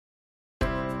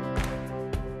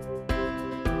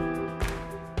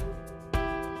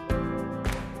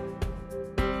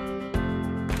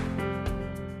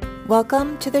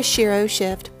Welcome to the Shero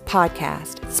Shift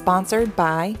podcast, sponsored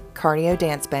by Cardio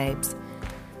Dance Babes.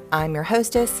 I'm your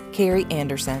hostess, Carrie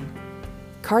Anderson.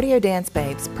 Cardio Dance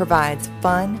Babes provides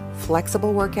fun,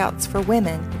 flexible workouts for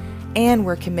women, and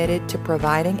we're committed to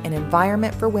providing an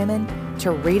environment for women to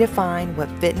redefine what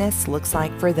fitness looks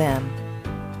like for them.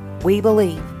 We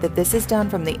believe that this is done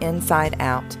from the inside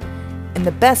out, and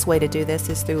the best way to do this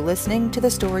is through listening to the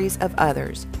stories of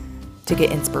others, to get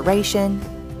inspiration,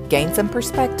 gain some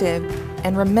perspective,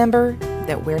 and remember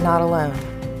that we're not alone.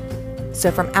 So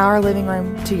from our living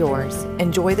room to yours,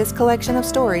 enjoy this collection of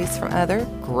stories from other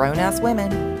grown-ass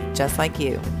women just like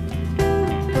you.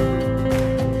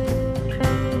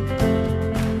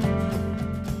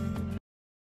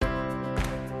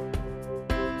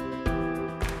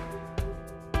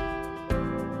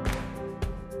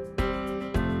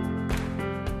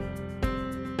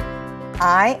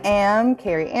 I am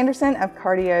Carrie Anderson of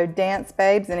Cardio Dance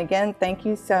Babes, and again, thank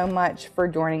you so much for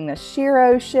joining the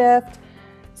Shero Shift.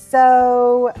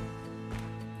 So,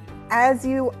 as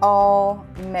you all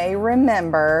may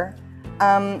remember,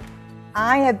 I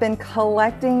have been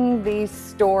collecting these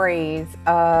stories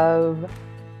of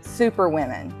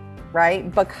superwomen,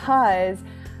 right? Because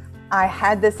I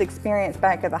had this experience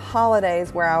back at the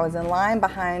holidays where I was in line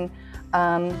behind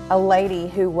a lady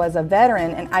who was a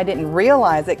veteran, and I didn't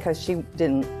realize it because she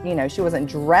didn't, she wasn't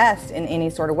dressed in any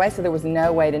sort of way, so there was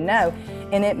no way to know.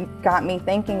 And it got me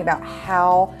thinking about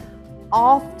how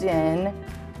often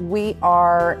we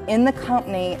are in the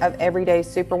company of everyday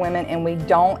superwomen and we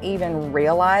don't even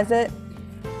realize it.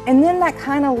 And then that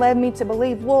kind of led me to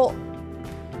believe, well,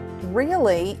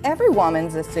 really, every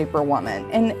woman's a superwoman,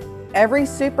 and every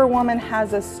superwoman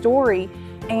has a story.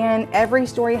 And every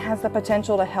story has the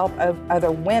potential to help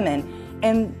other women.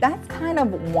 And that's kind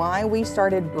of why we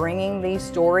started bringing these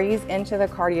stories into the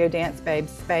Cardio Dance Babe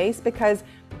space, because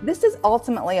this is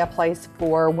ultimately a place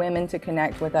for women to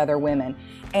connect with other women.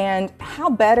 And how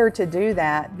better to do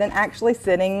that than actually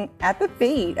sitting at the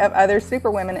feet of other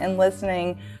superwomen and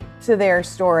listening to their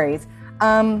stories.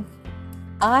 I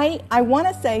want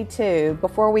to say too,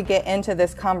 before we get into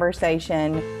this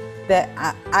conversation,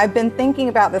 that I've been thinking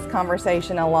about this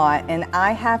conversation a lot, and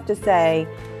I have to say,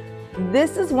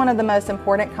 this is one of the most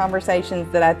important conversations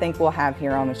that I think we'll have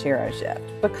here on the Shero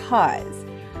Shift, because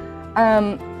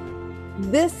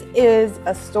this is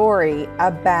a story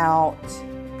about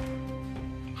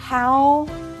how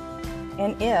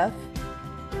and if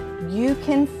you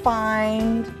can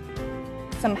find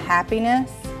some happiness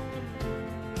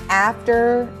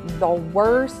after the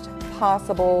worst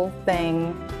possible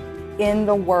thing in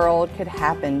the world could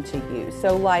happen to you.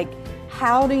 So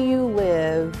how do you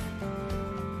live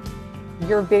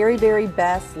your very, very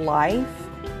best life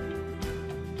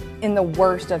in the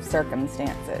worst of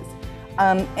circumstances?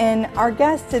 And our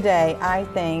guest today, I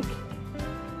think,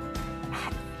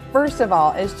 first of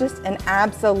all, is just an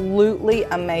absolutely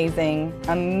amazing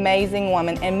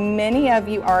woman. And many of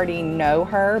you already know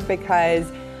her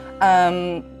because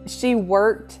she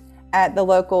worked at the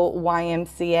local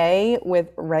YMCA with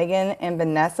Reagan and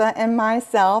Vanessa and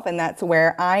myself, and that's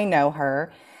where I know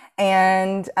her.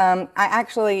 And I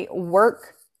actually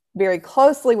work very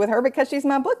closely with her because she's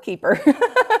my bookkeeper,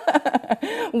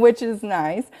 which is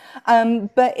nice.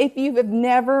 But if you have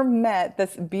never met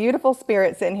this beautiful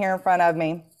spirit sitting here in front of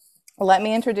me, let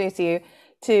me introduce you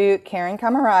to Karen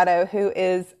Camerato, who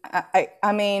is,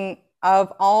 I mean,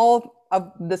 of all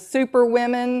of the super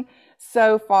women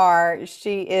so far,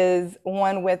 she is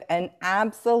one with an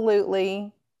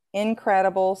absolutely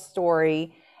incredible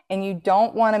story, and you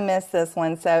don't want to miss this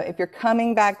one. So if you're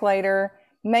coming back later,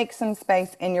 make some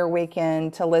space in your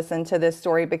weekend to listen to this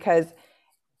story because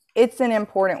it's an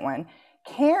important one.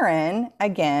 Karen,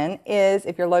 again, is,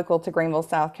 if you're local to Greenville,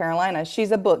 South Carolina,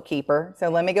 she's a bookkeeper. So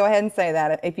let me go ahead and say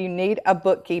that. If you need a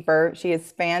bookkeeper, she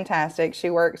is fantastic. She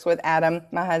works with Adam,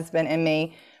 my husband, and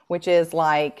me, which is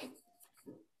like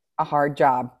a hard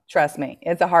job. Trust me,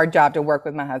 it's a hard job to work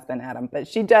with my husband, Adam, but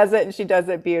she does it, and she does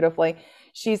it beautifully.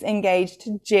 She's engaged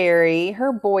to Jerry,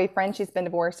 her boyfriend. She's been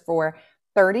divorced for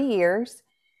 30 years.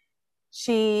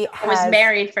 She was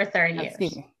married for 30 years.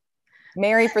 Excuse me.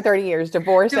 Married for 30 years,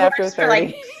 divorced after 30. For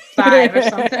like 5 or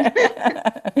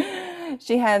something.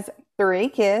 She has 3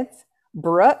 kids,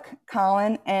 Brooke,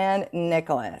 Colin, and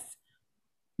Nicholas.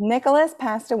 Nicholas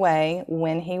passed away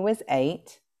when he was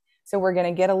 8. So we're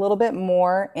going to get a little bit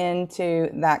more into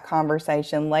that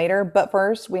conversation later. But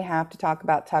first, we have to talk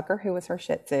about Tucker, who was her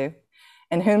Shih Tzu,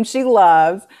 and whom she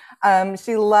loves.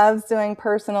 She loves doing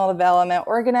personal development,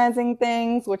 organizing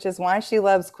things, which is why she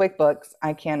loves QuickBooks.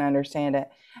 I can't understand it.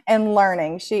 And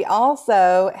learning. She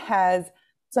also has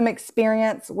some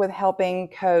experience with helping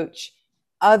coach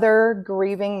other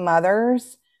grieving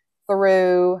mothers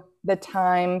through the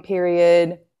time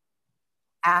period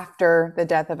after the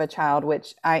death of a child,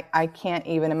 which I can't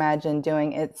even imagine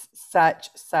doing. It's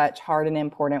such hard and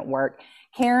important work.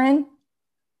 Karen,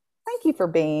 thank you for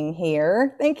being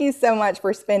here. Thank you so much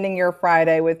for spending your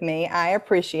Friday with me. I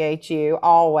appreciate you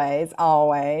always,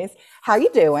 always. How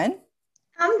you doing?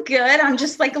 I'm good. I'm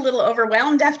just like a little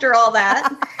overwhelmed after all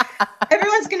that.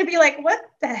 Everyone's going to be like,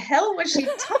 what the hell was she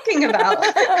talking about?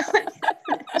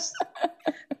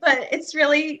 But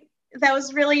that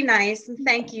was really nice. And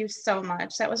thank you so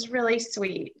much. That was really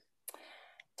sweet.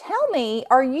 Tell me,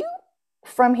 are you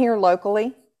from here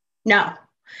locally? No.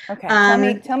 Okay.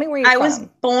 Tell me where you're from. I was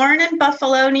born in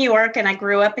Buffalo, New York, and I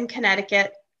grew up in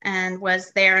Connecticut and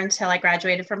was there until I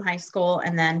graduated from high school,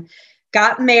 and then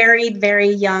got married very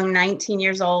young, 19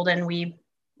 years old. And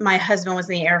my husband was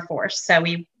in the Air Force. So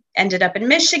we ended up in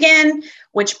Michigan,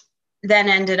 which then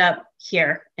ended up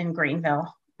here in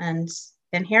Greenville, and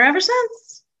been here ever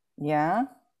since. Yeah.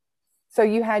 So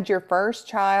you had your first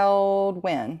child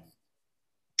when?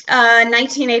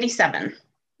 1987.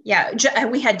 Yeah,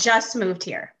 we had just moved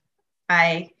here.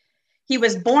 He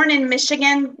was born in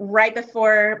Michigan right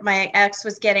before my ex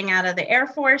was getting out of the Air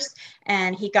Force,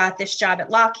 and he got this job at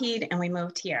Lockheed, and we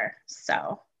moved here.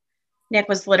 So Nick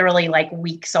was literally like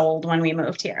weeks old when we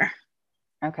moved here.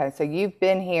 Okay, so you've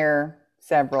been here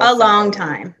a long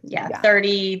time. Yeah,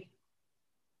 30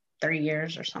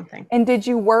 years or something. And did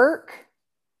you work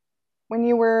when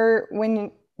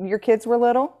your kids were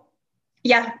little?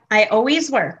 Yeah, I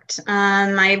always worked.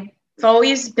 I've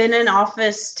always been an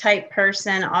office type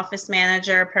person, office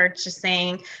manager,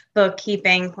 purchasing,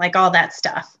 bookkeeping, like all that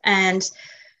stuff. And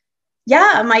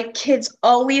yeah, my kids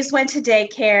always went to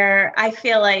daycare. I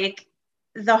feel like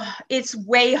it's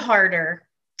way harder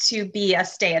to be a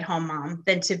stay-at-home mom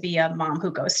than to be a mom who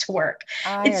goes to work.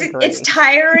 It's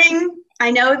tiring.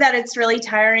 I know that it's really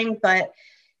tiring, but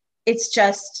it's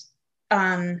just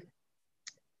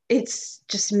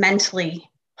mentally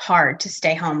hard to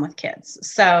stay home with kids.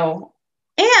 So,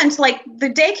 and like the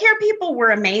daycare people were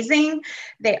amazing.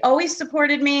 They always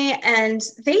supported me, and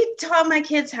they taught my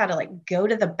kids how to like go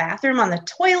to the bathroom on the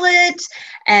toilet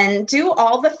and do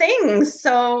all the things.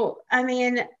 So, I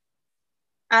mean,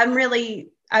 I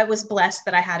was blessed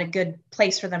that I had a good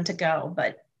place for them to go,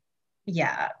 but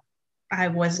yeah, I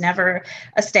was never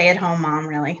a stay-at-home mom,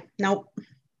 really. Nope.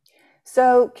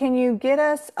 So can you get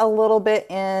us a little bit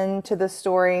into the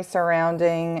story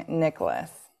surrounding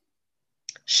Nicholas?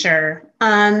 Sure.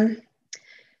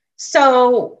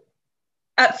 So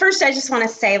first I just want to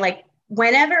say, like,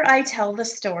 whenever I tell the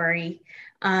story,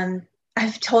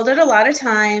 I've told it a lot of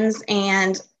times,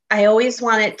 and I always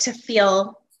want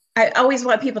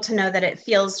people to know that it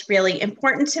feels really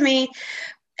important to me.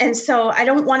 And so I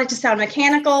don't want it to sound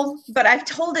mechanical, but I've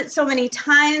told it so many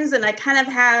times, and I kind of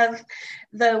have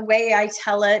the way I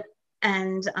tell it.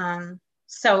 And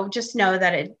so just know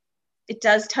that it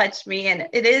does touch me, and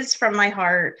it is from my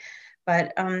heart.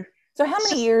 But so how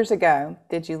many years ago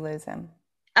did you lose him?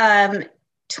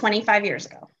 25 years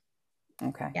ago.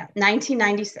 Okay. Yeah,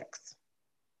 1996.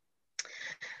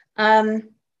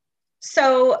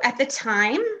 So at the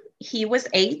time, he was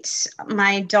 8.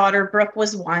 My daughter, Brooke,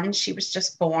 was 1. She was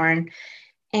just born.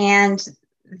 And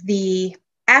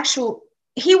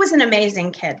he was an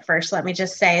amazing kid, first, let me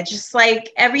just say. Just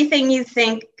like everything you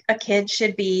think a kid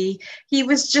should be. He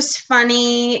was just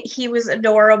funny. He was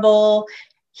adorable.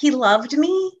 He loved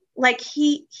me. Like,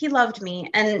 he loved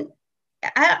me. And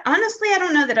honestly, I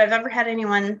don't know that I've ever had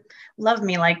anyone love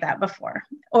me like that before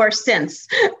or since.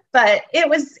 But it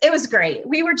was great.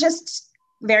 We were just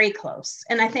very close.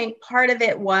 And I think part of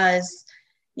it was,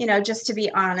 just to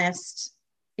be honest,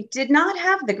 I did not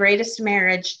have the greatest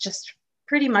marriage, just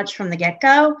pretty much from the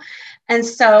get-go. And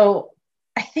so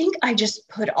I think I just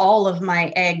put all of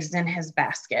my eggs in his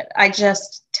basket. I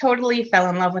just totally fell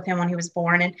in love with him when he was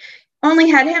born, and only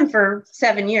had him for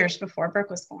 7 years before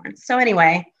Brooke was born. So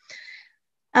anyway,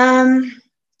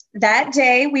 that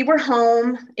day we were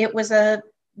home.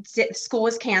 School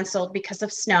was canceled because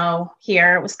of snow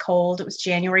here. It was cold. It was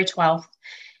January 12th.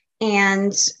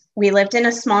 And we lived in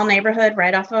a small neighborhood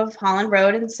right off of Holland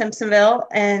Road in Simpsonville.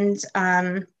 And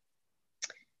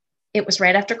it was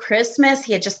right after Christmas.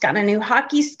 He had just gotten a new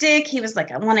hockey stick. He was like,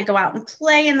 I want to go out and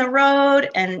play in the road.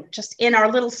 And just in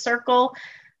our little circle,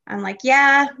 I'm like,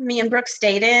 yeah, me and Brooke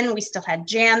stayed in. We still had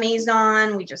jammies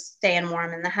on. We just staying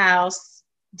warm in the house.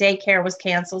 Daycare was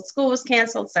canceled. School was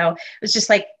canceled. So it was just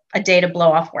like a day to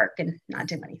blow off work and not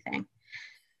do anything.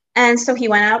 And so he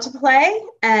went out to play.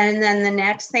 And then the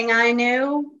next thing I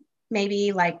knew,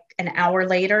 maybe like an hour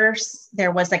later,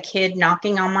 there was a kid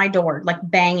knocking on my door, like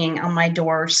banging on my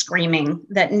door, screaming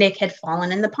that Nick had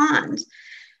fallen in the pond.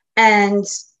 And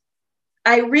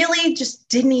I really just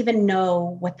didn't even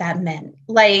know what that meant.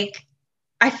 Like,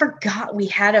 I forgot we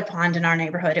had a pond in our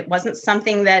neighborhood. It wasn't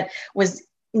something that was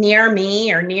near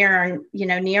me or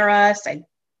near us. I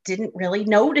didn't really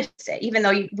notice it, even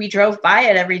though we drove by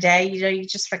it every day. You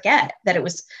just forget that it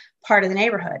was part of the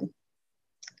neighborhood.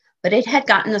 But it had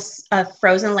gotten a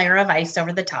frozen layer of ice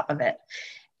over the top of it.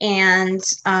 And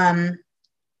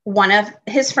one of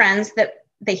his friends that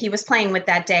he was playing with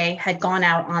that day had gone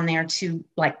out on there to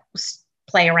like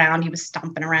play around. He was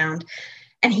stomping around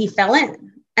and he fell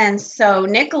in. And so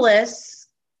Nicholas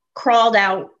crawled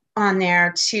out on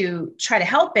there to try to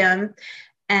help him.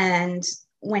 And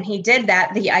when he did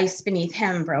that, the ice beneath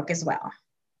him broke as well.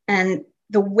 And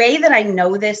the way that I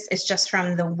know this is just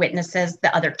from the witnesses,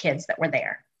 the other kids that were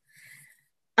there.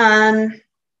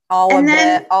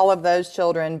 All of those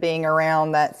children being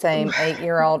around that same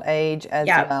 8-year-old age as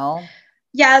well.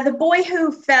 Yeah, the boy who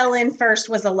fell in first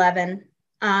was 11.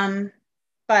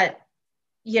 But,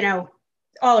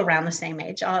 all around the same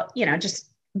age,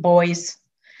 just boys.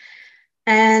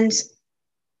 And,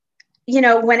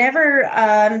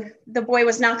 whenever the boy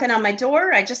was knocking on my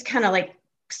door, I just kind of like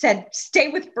said, stay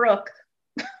with Brooke.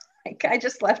 Like, I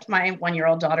just left my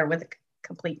 1-year-old daughter with a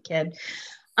complete kid.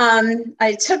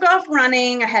 I took off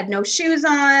running. I had no shoes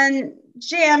on,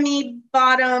 jammy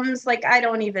bottoms, like I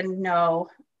don't even know.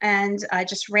 And I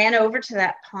just ran over to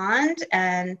that pond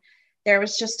and there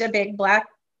was just a big black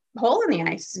hole in the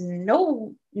ice.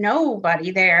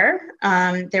 Nobody there.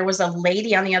 There was a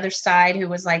lady on the other side who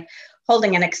was like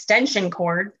holding an extension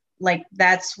cord. Like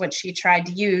that's what she tried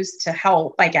to use to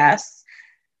help, I guess.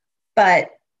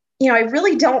 But I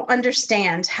really don't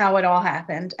understand how it all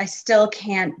happened. I still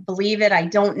can't believe it. I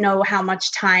don't know how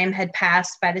much time had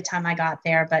passed by the time I got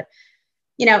there. But,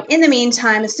 in the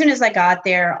meantime, as soon as I got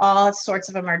there, all sorts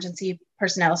of emergency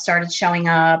personnel started showing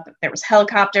up. There was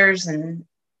helicopters and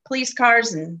police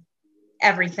cars and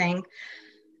everything.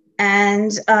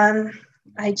 And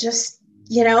I just,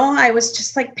 I was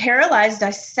just like paralyzed.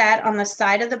 I sat on the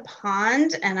side of the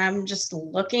pond and I'm just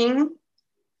looking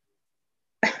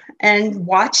and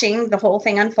watching the whole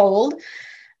thing unfold.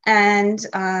 And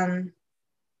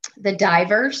the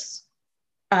divers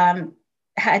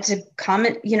had to come,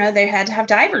 they had to have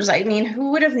divers. I mean,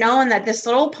 who would have known that this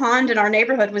little pond in our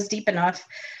neighborhood was deep enough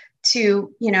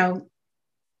to,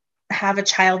 have a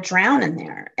child drown in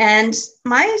there? And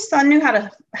my son knew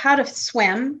how to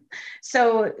swim.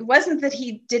 So it wasn't that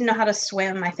he didn't know how to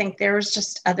swim. I think there was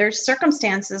just other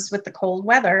circumstances with the cold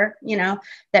weather,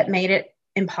 that made it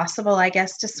impossible, I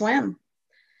guess, to swim.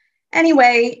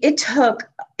 Anyway, it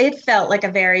felt like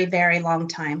a very, very long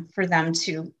time for them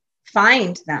to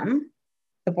find them,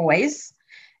 the boys.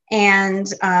 And,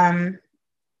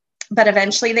 but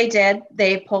eventually they did.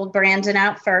 They pulled Brandon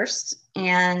out first.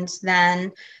 And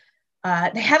then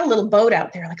they had a little boat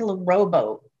out there, like a little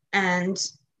rowboat. And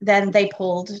then they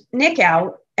pulled Nick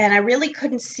out. And I really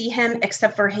couldn't see him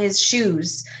except for his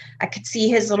shoes. I could see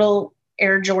his little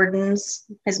Air Jordans,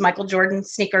 his Michael Jordan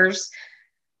sneakers.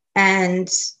 And,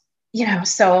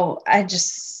 so I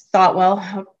just thought,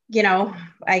 well,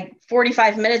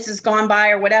 45 minutes has gone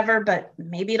by or whatever, but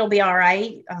maybe it'll be all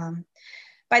right.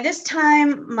 By this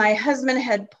time, my husband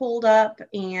had pulled up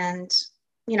and,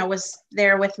 was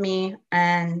there with me,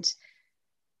 and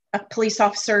a police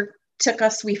officer took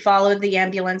us. We followed the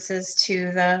ambulances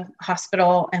to the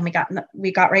hospital, and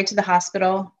we got right to the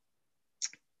hospital.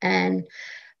 And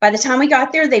by the time we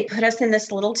got there, they put us in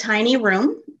this little tiny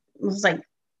room. It was like,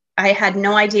 I had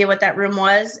no idea what that room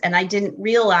was. And I didn't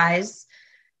realize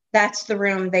that's the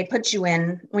room they put you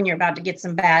in when you're about to get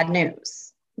some bad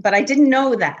news. But I didn't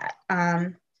know that.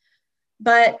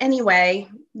 But anyway,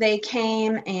 they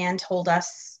came and told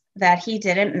us that he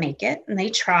didn't make it. And they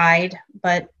tried,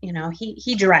 but,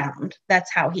 he drowned.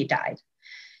 That's how he died.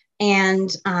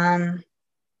 And,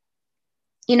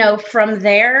 from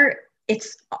there,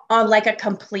 it's like a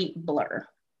complete blur.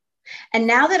 And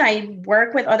now that I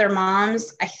work with other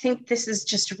moms, I think this is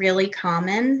just really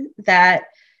common that,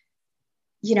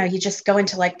 you just go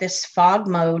into like this fog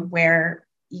mode where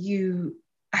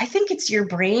I think it's your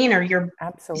brain or your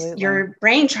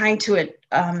brain trying to,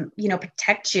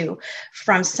 protect you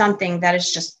from something that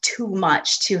is just too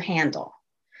much to handle.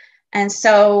 And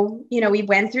so, we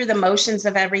went through the motions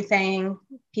of everything.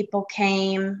 People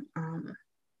came,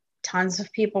 tons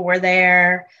of people were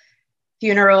there,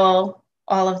 funeral,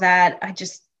 all of that. I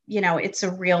just, it's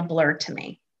a real blur to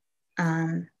me.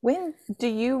 When do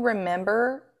you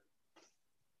remember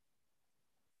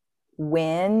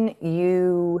when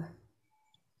you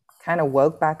kind of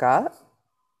woke back up?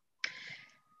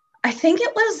 I think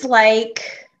it was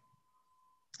like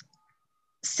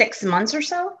 6 months or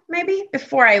so, maybe,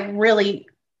 before I really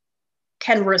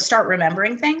can start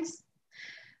remembering things.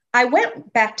 I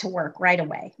went back to work right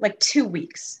away, like 2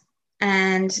 weeks.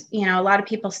 And, you know, a lot of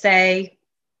people say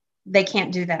they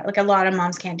can't do that. Like a lot of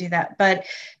moms can't do that. But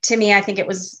to me, I think it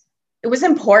was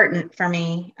important for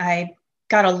me. I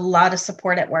got a lot of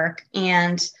support at work,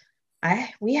 and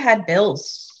we had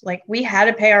bills. Like we had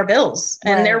to pay our bills,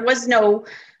 and there was no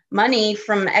money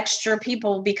from extra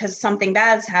people because something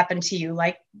bad's happened to you.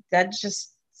 Like that's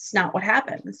just, it's not what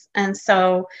happens. And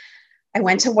so I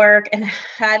went to work and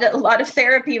had a lot of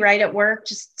therapy right at work,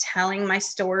 just telling my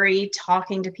story,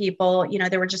 talking to people. You know,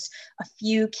 there were just a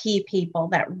few key people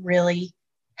that really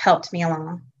helped me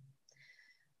along.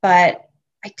 But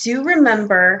I do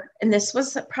remember, and this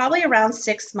was probably around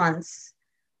 6 months,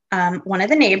 one of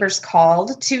the neighbors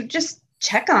called to just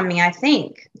check on me, I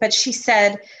think. But she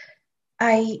said,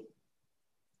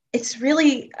 it's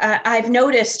really, I've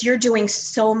noticed you're doing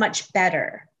so much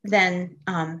better than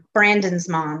Brandon's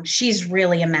mom. She's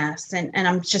really a mess. And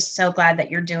I'm just so glad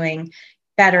that you're doing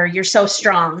better. You're so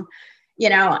strong, you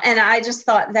know? And I just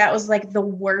thought that was like the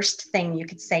worst thing you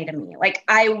could say to me. Like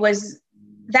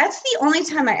that's the only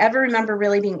time I ever remember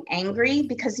really being angry,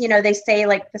 because, you know, they say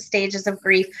like the stages of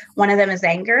grief, one of them is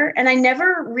anger. And I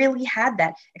never really had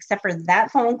that except for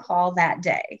that phone call that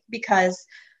day, because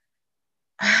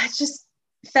I just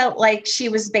felt like she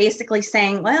was basically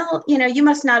saying, well, you know, you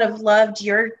must not have loved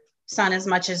your son as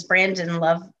much as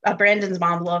Brandon's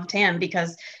mom loved him,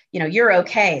 because, you know, you're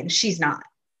okay and she's not.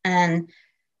 And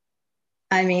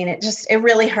I mean, it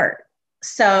really hurt.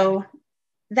 So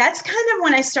that's kind of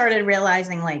when I started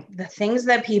realizing like the things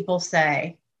that people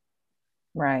say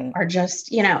are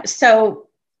just, you know, so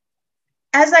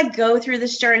as I go through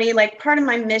this journey, like part of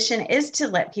my mission is to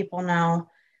let people know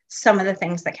some of the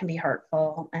things that can be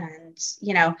hurtful, and,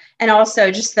 you know, and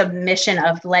also just the mission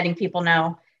of letting people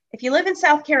know, if you live in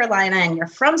South Carolina and you're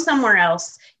from somewhere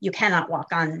else, you cannot walk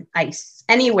on ice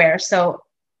anywhere. So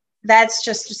that's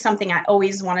just something I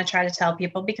always want to try to tell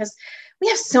people, because we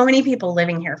have so many people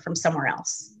living here from somewhere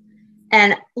else.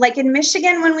 And like in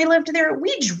Michigan, when we lived there,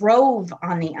 we drove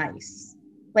on the ice.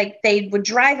 Like they would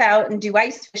drive out and do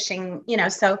ice fishing, you know,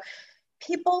 so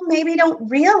people maybe don't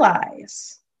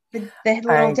realize the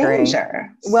little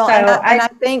danger. Well, so and I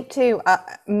think too,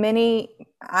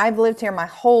 I've lived here my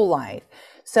whole life.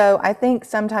 So I think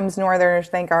sometimes Northerners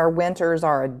think our winters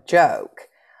are a joke.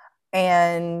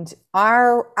 And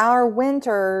our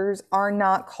winters are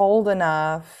not cold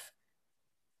enough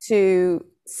to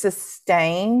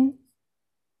sustain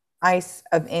ice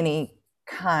of any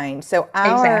kind. So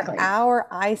our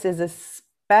ice is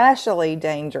especially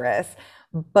dangerous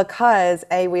because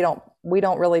we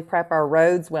don't really prep our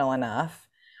roads well enough.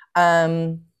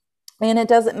 And it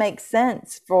doesn't make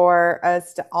sense for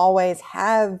us to always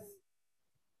have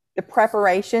the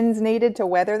preparations needed to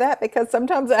weather that, because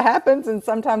sometimes it happens and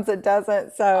sometimes it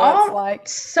doesn't. So it's like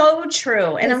so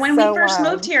true. And when we first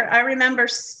moved here, I remember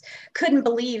couldn't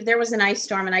believe there was an ice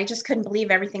storm, and I just couldn't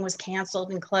believe everything was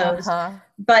canceled and closed.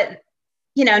 But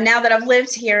you know, now that I've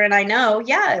lived here and I know,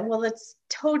 well, it's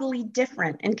totally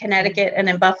different in Connecticut and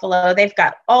in Buffalo. They've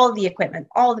got all the equipment,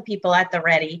 all the people at the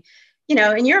ready, you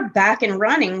know, and you're back and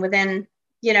running within,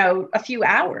 you know, a few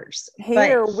hours.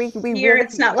 Here, but here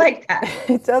it's not like that.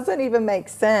 It doesn't even make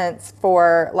sense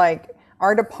for like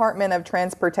our Department of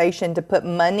Transportation to put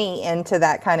money into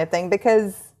that kind of thing,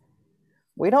 because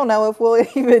we don't know if we'll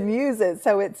even use it.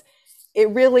 So it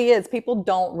really is. People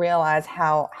don't realize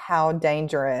how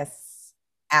dangerous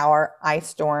our ice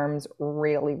storms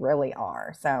really, really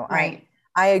are. So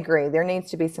I agree. There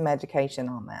needs to be some education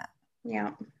on that.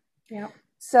 Yeah.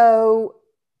 So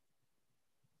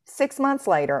 6 months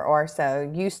later or so,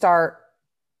 you start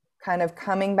kind of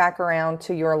coming back around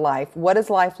to your life. What does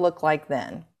life look like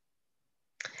then?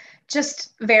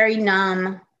 Just very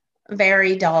numb,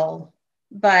 very dull,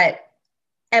 but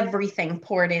everything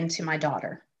poured into my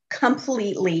daughter.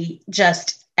 Completely,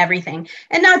 just everything.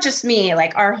 And not just me,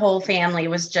 like our whole family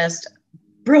was just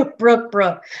Brooke.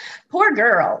 Poor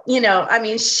girl. You know, I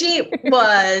mean, she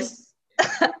was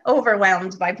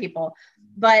overwhelmed by people,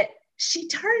 but she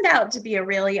turned out to be a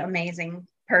really amazing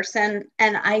person.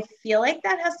 And I feel like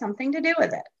that has something to do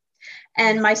with it.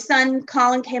 And my son,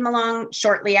 Colin, came along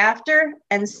shortly after,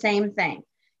 and same thing.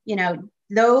 You know,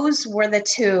 those were the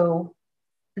two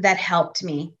that helped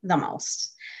me the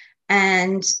most.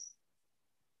 And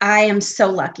I am so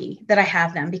lucky that I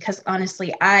have them, because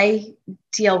honestly, I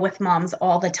deal with moms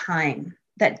all the time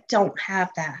that don't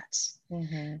have that.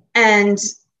 And,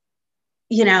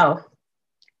 you know,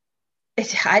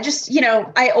 I just,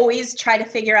 I always try to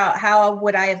figure out how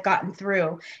would I have gotten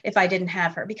through if I didn't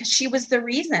have her, because she was the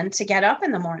reason to get up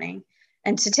in the morning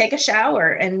and to take a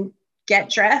shower and get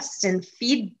dressed and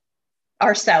feed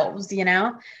ourselves.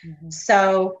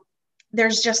 So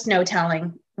there's just no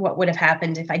telling what would have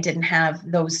happened if I didn't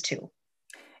have those two.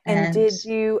 And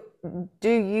do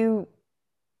you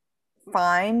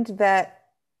find that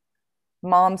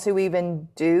moms who even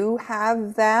do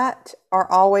have that are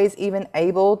always even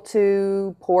able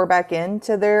to pour back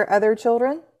into their other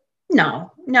children?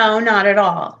 No, not at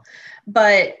all.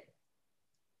 But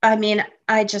I mean,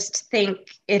 I just think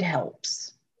it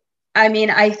helps. I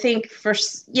mean, I think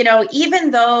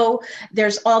even though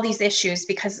there's all these issues,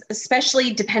 because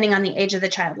especially depending on the age of the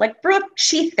child, like Brooke,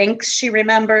 she thinks she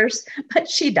remembers, but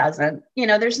she doesn't.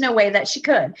 There's no way that she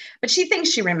could, but she thinks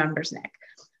she remembers Nick.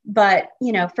 But,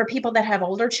 for people that have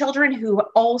older children who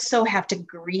also have to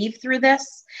grieve through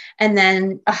this, and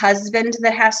then a husband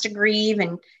that has to grieve,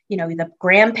 and, the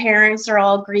grandparents are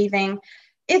all grieving,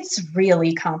 it's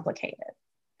really complicated.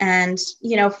 And,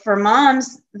 for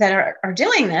moms that are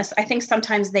doing this, I think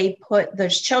sometimes they put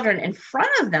those children in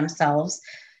front of themselves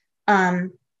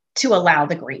to allow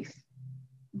the grief.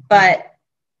 But,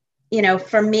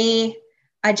 for me,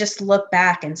 I just look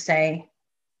back and say,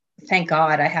 thank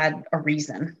God I had a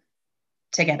reason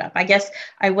to get up. I guess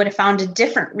I would have found a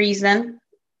different reason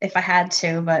if I had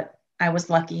to, but I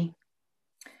was lucky.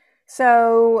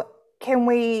 So can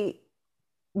we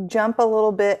jump a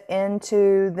little bit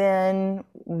into then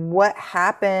what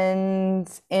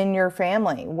happens in your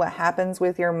family? What happens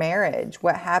with your marriage?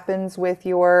 What happens with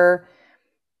your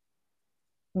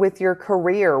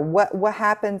career? What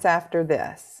happens after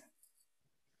this?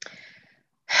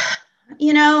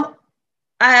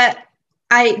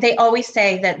 They always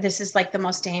say that this is like the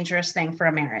most dangerous thing for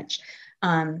a marriage.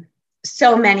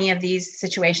 So many of these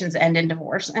situations end in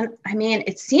divorce. And I mean,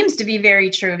 it seems to be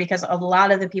very true, because a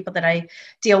lot of the people that I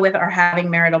deal with are having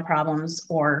marital problems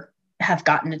or have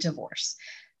gotten a divorce.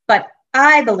 But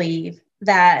I believe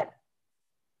that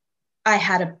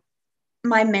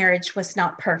my marriage was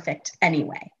not perfect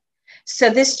anyway.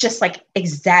 So this just like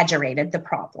exaggerated the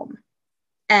problem.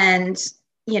 And,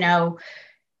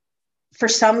 for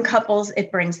some couples,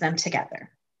 it brings them together.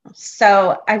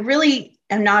 So I really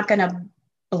am not going to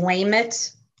blame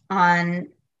it on,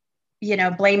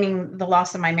 blaming the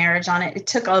loss of my marriage on it. It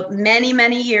took many,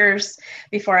 many years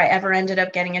before I ever ended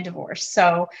up getting a divorce.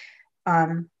 So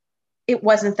it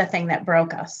wasn't the thing that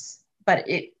broke us, but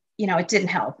it didn't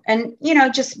help. And,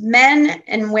 just men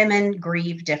and women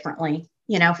grieve differently.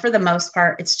 For the most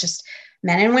part, it's just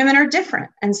men and women are different.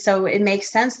 And so it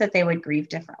makes sense that they would grieve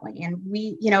differently. And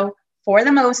we, for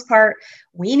the most part,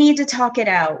 we need to talk it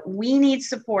out. We need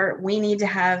support. We need to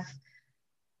have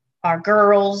our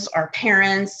girls, our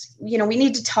parents, we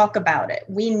need to talk about it.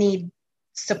 We need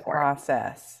support.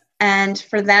 Process. And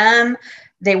for them,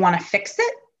 they want to fix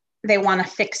it. They want to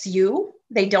fix you.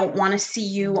 They don't want to see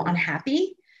you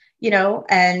unhappy,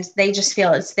 and they just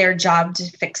feel it's their job to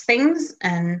fix things.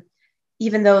 And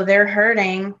even though they're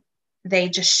hurting, they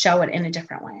just show it in a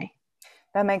different way.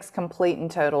 That makes complete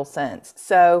and total sense.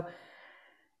 So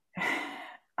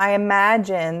I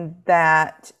imagine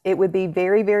that it would be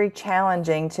very, very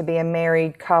challenging to be a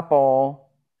married couple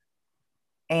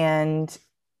and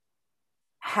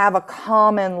have a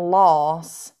common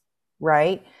loss,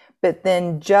 right? But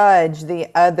then judge the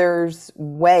other's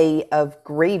way of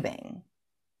grieving.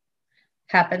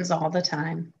 Happens all the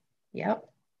time. Yep.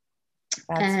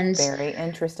 That's very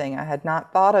interesting. I had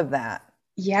not thought of that.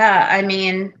 Yeah, I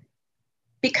mean,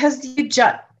 because you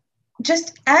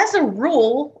just as a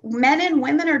rule, men and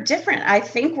women are different. I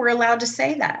think we're allowed to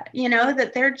say that,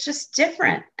 that they're just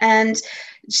different. And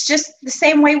it's just the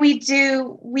same way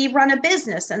we run a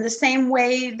business, and the same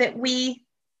way that we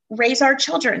raise our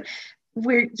children.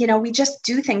 We just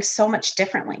do things so much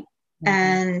differently. Mm-hmm.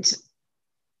 And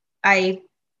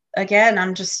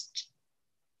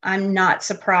I'm not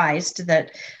surprised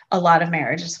that a lot of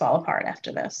marriages fall apart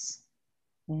after this.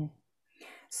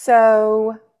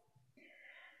 So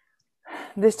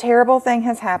this terrible thing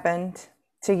has happened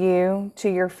to you, to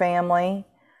your family.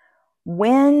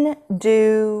 When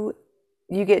do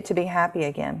you get to be happy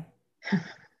again?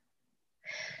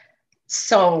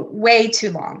 So way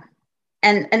too long.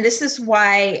 And this is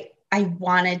why I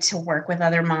wanted to work with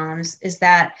other moms, is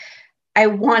that I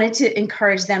wanted to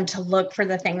encourage them to look for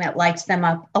the thing that lights them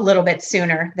up a little bit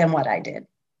sooner than what I did.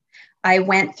 I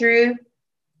went through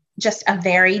just a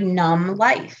very numb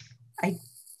life. I'm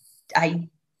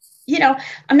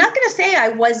not going to say I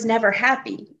was never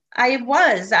happy.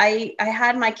 I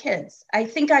had my kids. I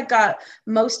think I got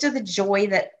most of the joy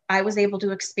that I was able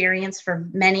to experience for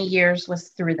many years was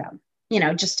through them,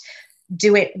 just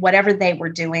do it, whatever they were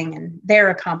doing and their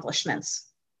accomplishments.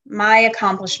 My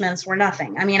accomplishments were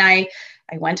nothing. I mean, I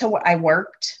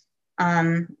worked.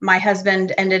 My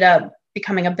husband ended up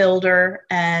becoming a builder,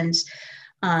 and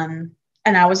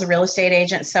I was a real estate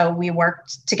agent. So we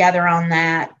worked together on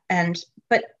that.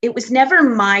 But it was never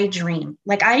my dream.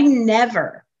 Like, I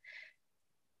never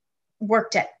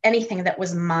worked at anything that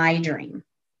was my dream.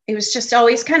 It was just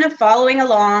always kind of following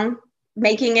along,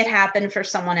 making it happen for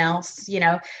someone else,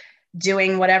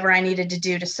 doing whatever I needed to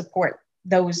do to support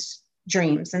those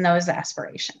dreams and those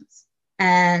aspirations.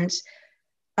 And,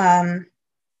 I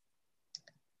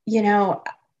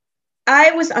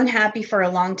was unhappy for a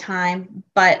long time,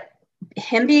 but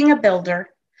him being a builder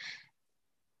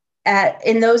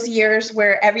in those years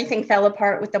where everything fell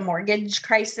apart with the mortgage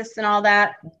crisis and all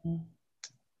that,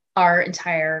 our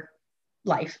entire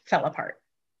life fell apart.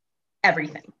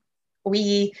 Everything.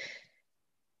 It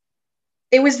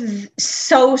was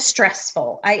so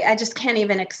stressful. I just can't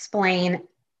even explain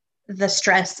the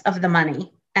stress of the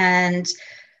money. And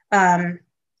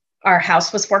our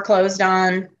house was foreclosed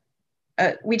on.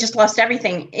 We just lost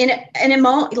everything in a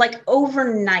moment, like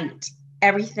overnight.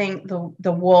 Everything,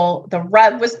 the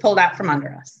rug was pulled out from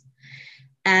under us.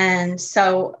 And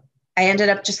so I ended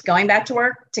up just going back to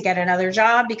work to get another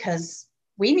job because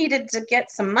we needed to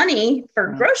get some money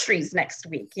for groceries next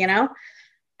week,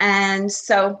 And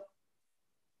so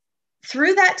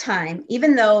through that time,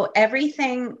 even though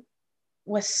everything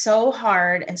was so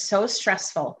hard and so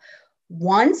stressful,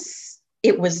 once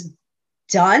it was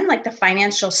done, like the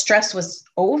financial stress was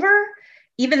over,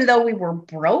 even though we were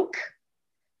broke,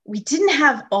 we didn't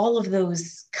have all of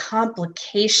those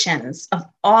complications of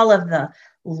all of the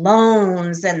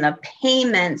loans and the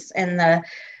payments and the,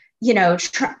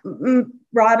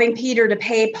 robbing Peter to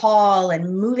pay Paul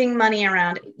and moving money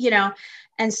around,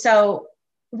 And so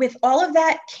with all of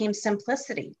that came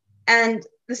simplicity. And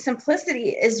the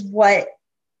simplicity is what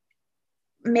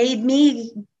made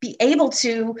me be able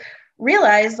to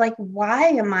realize, like, why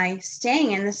am I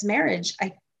staying in this marriage?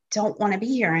 I don't want to be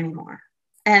here anymore.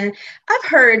 And I've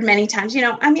heard many times,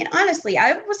 honestly,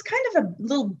 I was kind of a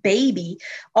little baby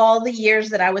all the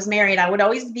years that I was married. I would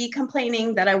always be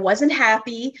complaining that I wasn't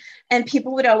happy. And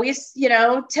people would always,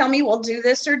 tell me, well, do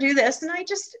this or do this. And I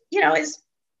just,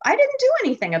 I didn't do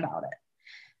anything about it.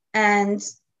 And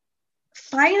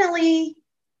finally,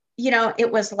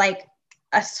 it was like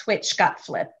a switch got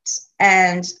flipped,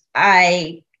 and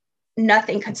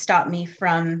nothing could stop me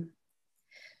from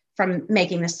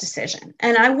making this decision.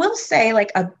 And I will say,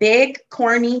 like, a big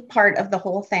corny part of the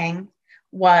whole thing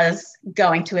was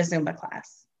going to a Zumba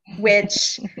class,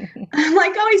 which I'm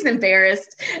like always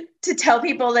embarrassed to tell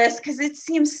people this because it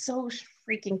seems so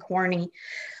freaking corny.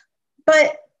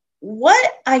 But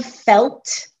what I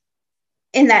felt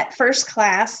in that first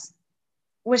class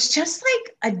was just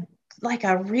like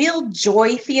a real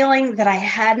joy feeling that I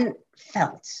hadn't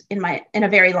felt in a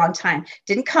very long time.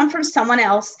 Didn't come from someone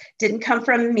else, didn't come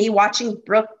from me watching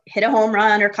Brooke hit a home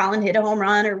run or Colin hit a home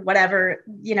run or whatever,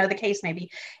 the case may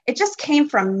be. It just came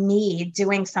from me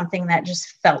doing something that just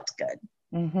felt good.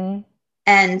 Mm-hmm.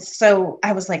 And so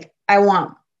I was like, I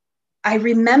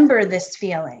remember this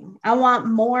feeling. I want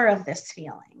more of this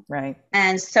feeling. Right.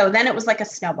 And so then it was like a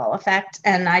snowball effect.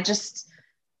 And I just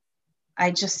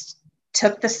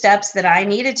took the steps that I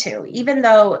needed to, even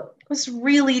though it was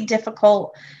really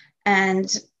difficult.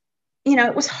 And,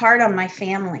 it was hard on my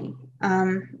family.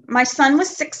 My son was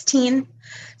 16.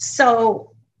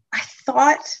 So I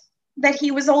thought that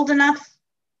he was old enough,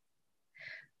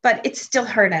 but it still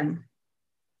hurt him.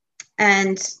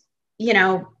 And,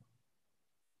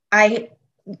 I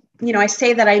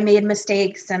say that I made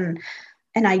mistakes and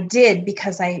I did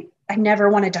because I never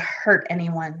wanted to hurt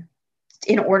anyone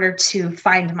in order to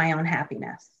find my own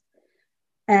happiness.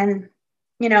 And,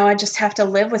 I just have to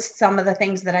live with some of the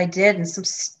things that I did and some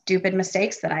stupid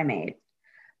mistakes that I made.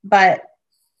 But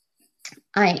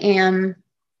I am,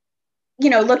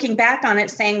 looking back on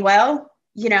it saying, well,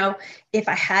 if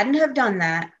I hadn't have done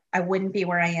that, I wouldn't be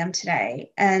where I am today.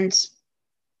 And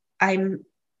I'm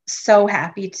so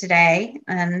happy today.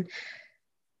 And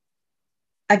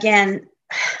again,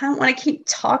 I don't want to keep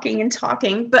talking and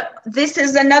talking, but this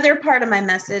is another part of my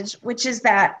message, which is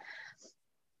that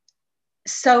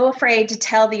so afraid to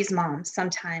tell these moms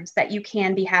sometimes that you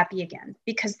can be happy again,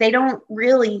 because they don't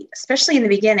really, especially in the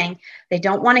beginning, they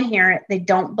don't want to hear it. They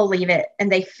don't believe it.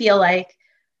 And they feel like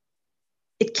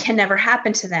it can never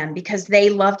happen to them because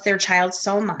they loved their child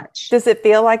so much. Does it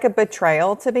feel like a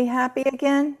betrayal to be happy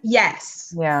again?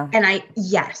 Yes. Yeah.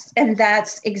 Yes. And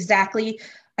that's exactly,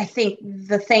 I think,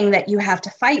 the thing that you have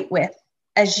to fight with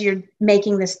as you're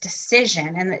making this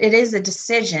decision. And it is a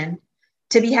decision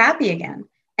to be happy again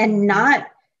and not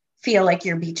feel like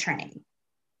you're betraying.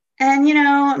 And,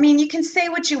 I mean, you can say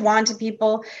what you want to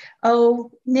people. Oh,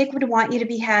 Nick would want you to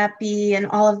be happy and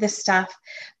all of this stuff.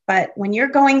 But when you're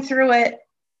going through it,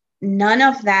 none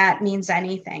of that means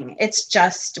anything. It's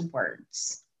just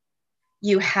words.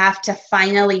 You have to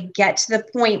finally get to the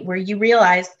point where you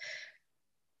realize,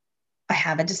 I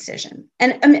have a decision.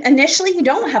 And initially, you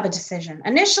don't have a decision.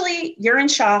 Initially, you're in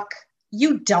shock.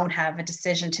 You don't have a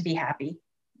decision to be happy.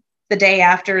 The day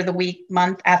after, the week,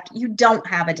 month after, you don't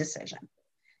have a decision.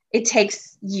 It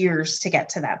takes years to get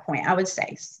to that point. I would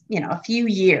say, a few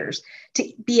years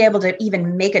to be able to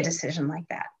even make a decision like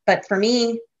that. But for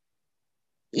me,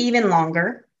 even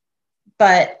longer.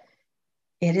 But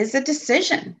it is a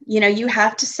decision. You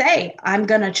have to say, I'm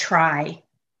going to try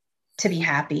to be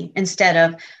happy instead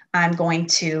of I'm going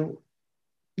to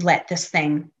let this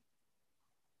thing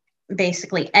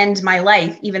basically end my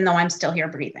life, even though I'm still here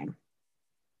breathing.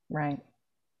 Right.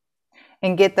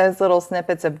 And get those little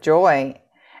snippets of joy.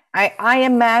 I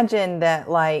imagine that,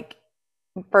 like,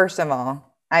 first of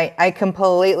all, I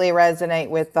completely resonate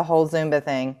with the whole Zumba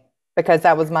thing because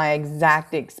that was my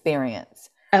exact experience.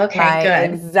 Okay, my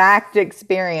good. Exact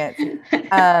experience.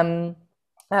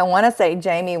 I want to say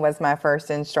Jamie was my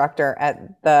first instructor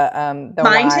at the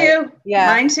Mine Y. too. Yeah.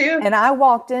 Mine too. And I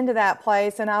walked into that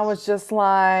place and I was just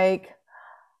like,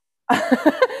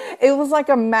 it was like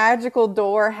a magical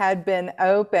door had been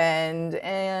opened,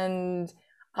 and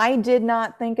I did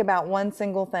not think about one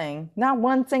single thing. Not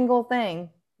one single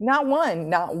thing. Not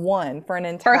one for an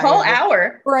entire for a whole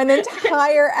hour. For an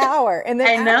entire hour. And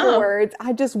then afterwards,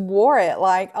 I just wore it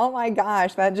like, oh my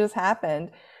gosh, that just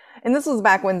happened. And this was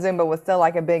back when Zumba was still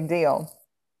like a big deal.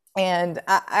 And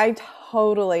I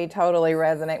totally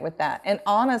resonate with that. And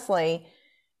honestly,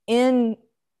 in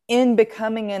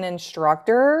becoming an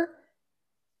instructor,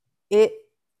 it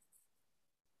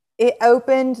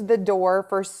opened the door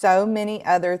for so many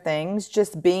other things.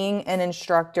 Just being an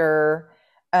instructor,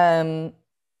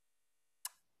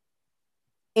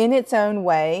 in its own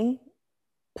way,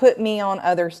 put me on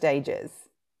other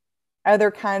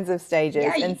kinds of stages.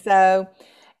 Yeah. And so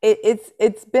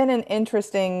it's been an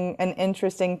interesting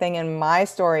thing in my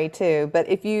story too. But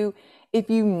if you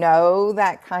know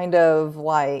that kind of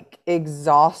like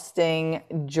exhausting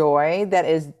joy that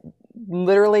is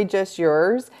literally just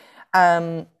yours,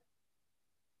 I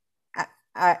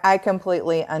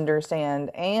completely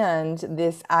understand. And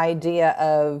this idea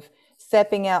of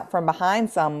stepping out from behind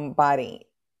somebody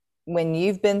when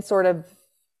you've been sort of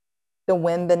the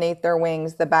wind beneath their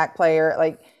wings, the back player,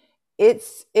 like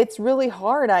it's really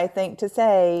hard, I think, to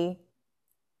say,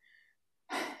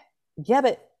 yeah,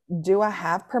 but do I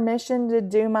have permission to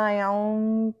do my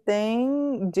own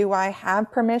thing? Do I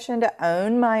have permission to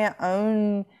own my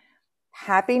own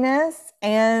happiness?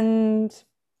 And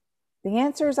the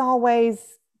answer is always,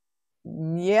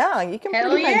 yeah, you can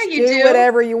pretty much do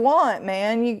whatever you want,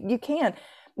 man. You can.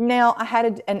 Now, I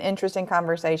had an interesting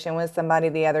conversation with somebody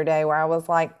the other day where I was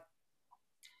like,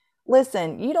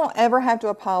 listen, you don't ever have to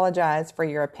apologize for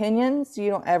your opinions. You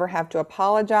don't ever have to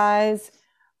apologize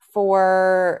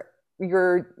for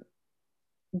your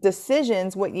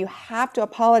decisions. What you have to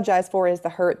apologize for is the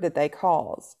hurt that they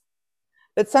cause.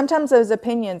 But sometimes those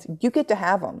opinions, you get to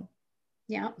have them.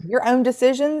 Yeah. Your own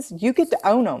decisions, you get to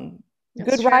own them.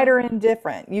 That's good, right, or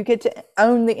indifferent. You get to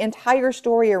own the entire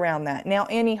story around that. Now,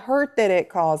 any hurt that it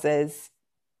causes,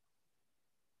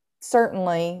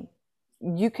 certainly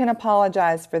you can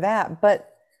apologize for that,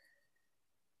 but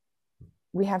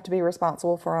we have to be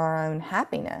responsible for our own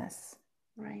happiness.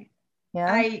 Right.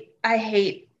 Yeah. I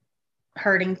hate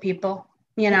hurting people,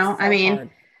 So I mean, hard.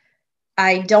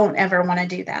 I don't ever want to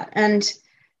do that. And,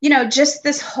 just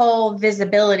this whole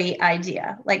visibility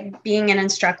idea, like being an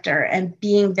instructor and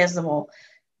being visible,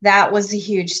 that was a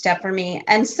huge step for me.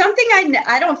 And something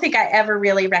I don't think I ever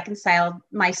really reconciled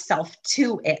myself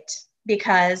to it,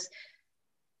 because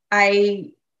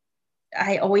I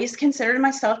always considered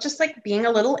myself just like being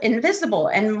a little invisible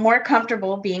and more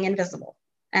comfortable being invisible.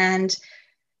 And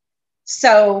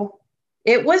so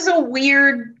it was a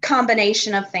weird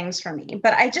combination of things for me,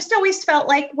 but I just always felt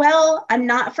like, well, I'm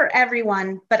not for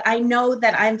everyone, but I know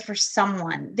that I'm for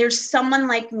someone. There's someone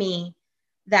like me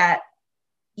that,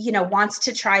 wants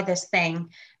to try this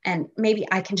thing, and maybe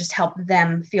I can just help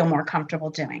them feel more comfortable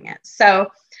doing it.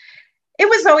 So it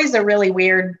was always a really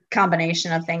weird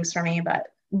combination of things for me, but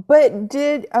But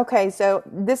okay, so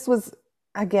this was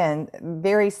again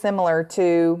very similar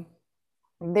to,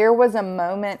 there was a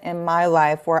moment in my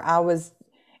life where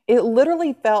it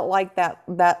literally felt like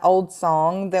that old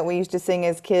song that we used to sing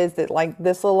as kids, that like,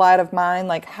 this little light of mine,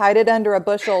 like hide it under a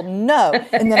bushel, no.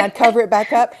 And then I'd cover it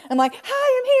back up. I'm like,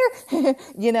 hi, I'm here,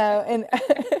 and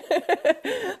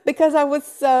because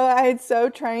I had so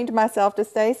trained myself to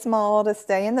stay small, to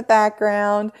stay in the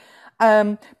background.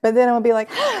 But then I would be like,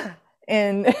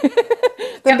 and then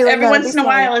Yep. be like, Every no, once be in a silent.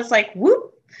 while, it's like,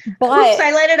 whoop, oops, But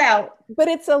I let it out.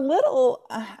 it's a little,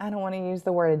 I don't want to use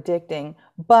the word addicting,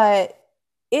 but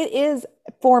it is,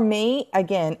 for me,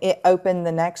 again, it opened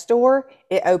the next door.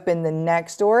 It opened the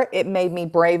next door. It made me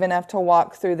brave enough to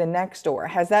walk through the next door.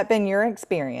 Has that been your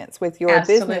experience with your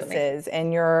Absolutely. businesses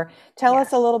and tell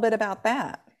us a Yes. little bit about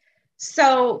that?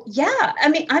 So, yeah, I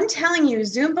mean, I'm telling you,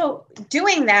 Zumba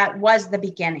doing that was the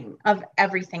beginning of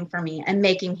everything for me and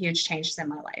making huge changes in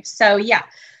my life. So, yeah,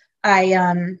 I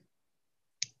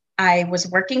I was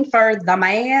working for the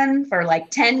man for like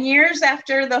 10 years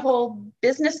after the whole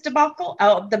business debacle,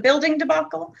 the building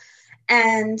debacle.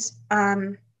 And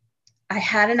I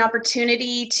had an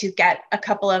opportunity to get a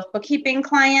couple of bookkeeping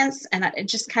clients, and I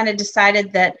just kind of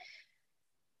decided that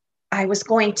I was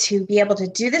going to be able to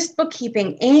do this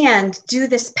bookkeeping and do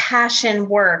this passion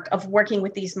work of working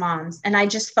with these moms. And I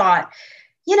just thought,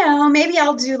 maybe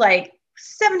I'll do like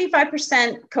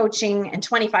 75% coaching and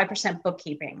 25%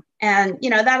 bookkeeping. And,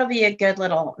 that'll be a good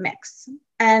little mix.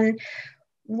 And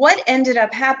what ended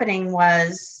up happening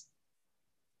was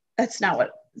it's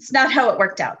not how it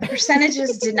worked out. The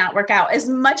percentages did not work out. As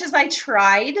much as I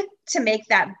tried to make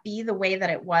that be the way that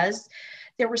it was,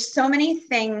 there were so many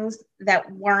things that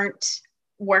weren't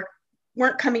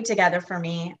coming together for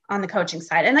me on the coaching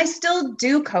side. And I still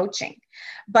do coaching,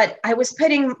 but I was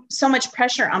putting so much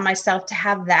pressure on myself to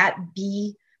have that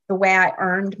be the way I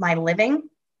earned my living,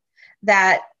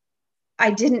 that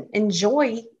I didn't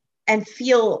enjoy and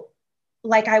feel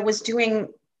like I was doing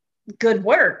good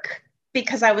work,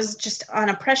 because I was just on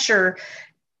a pressure,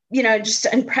 just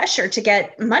in pressure to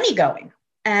get money going.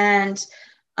 And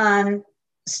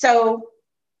so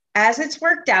as it's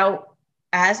worked out,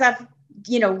 as I've,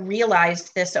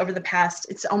 realized this over the past,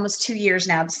 it's almost 2 years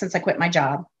now since I quit my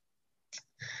job.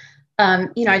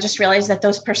 I just realized that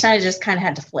those percentages kind of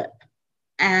had to flip.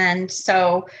 And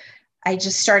so I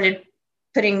just started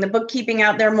putting the bookkeeping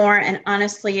out there more. And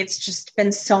honestly, it's just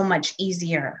been so much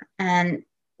easier. And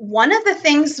one of the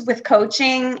things with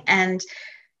coaching, and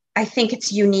I think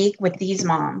it's unique with these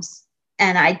moms,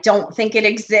 and I don't think it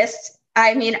exists.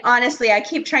 I mean, honestly, I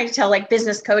keep trying to tell like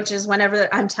business coaches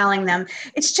whenever I'm telling them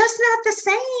it's just not the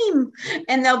same.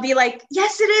 And they'll be like,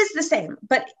 yes, it is the same,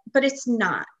 but it's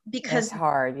not, It's because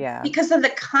hard, yeah. of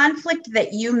the conflict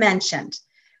that you mentioned,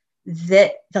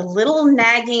 that the little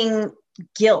nagging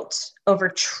guilt over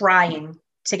trying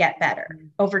to get better,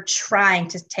 over trying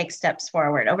to take steps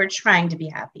forward, over trying to be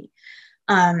happy.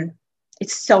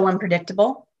 It's so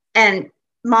unpredictable. And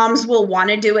moms will want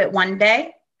to do it one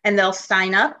day and they'll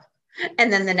sign up,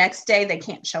 and then the next day they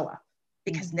can't show up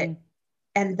because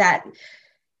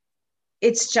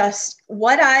it's just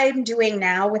what I'm doing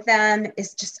now with them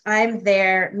is just, I'm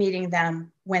there meeting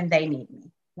them when they need me.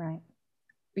 Right.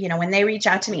 When they reach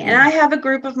out to me. And I have a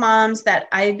group of moms that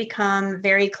I become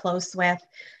very close with.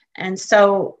 And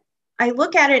so I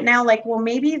look at it now like, well,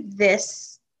 maybe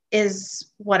this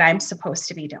is what I'm supposed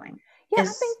to be doing. Yeah, I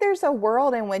think there's a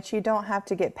world in which you don't have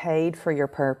to get paid for your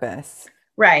purpose.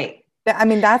 Right. I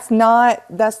mean, that's not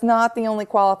the only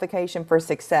qualification for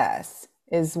success,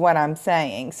 is what I'm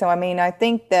saying. So, I mean, I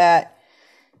think that,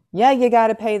 yeah, you got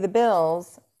to pay the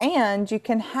bills, and you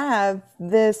can have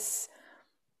this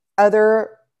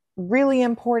other really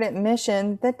important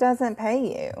mission that doesn't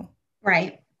pay you.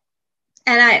 Right.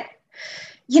 And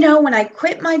when I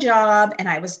quit my job and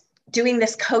I was doing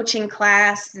this coaching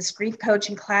class, this grief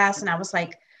coaching class, and I was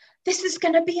like, this is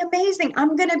going to be amazing.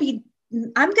 I'm going to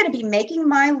be making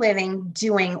my living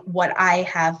doing what I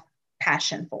have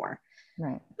passion for.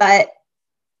 Right.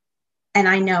 And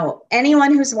I know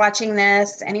anyone who's watching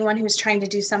this, anyone who's trying to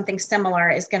do something similar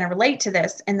is going to relate to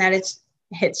this, and that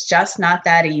it's just not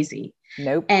that easy.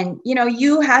 Nope. And,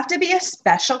 you have to be a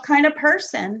special kind of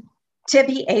person to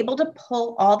be able to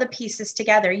pull all the pieces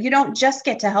together. You don't just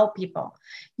get to help people.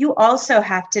 You also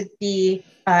have to be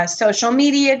a social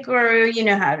media guru. You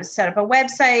know how to set up a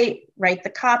website, write the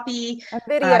copy. A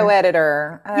video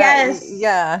editor. Yes.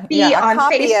 Yeah. Be A on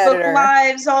copy Facebook editor.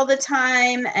 Lives all the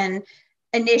time and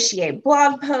initiate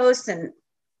blog posts. And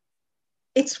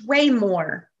it's way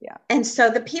more. Yeah. And so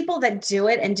the people that do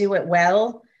it and do it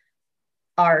well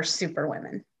are super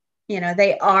women.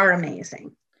 They are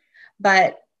amazing.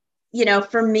 But,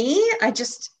 for me, it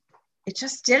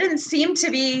just didn't seem to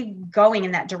be going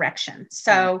in that direction.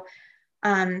 So,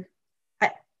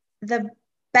 the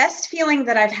best feeling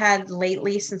that I've had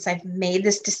lately since I've made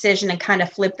this decision and kind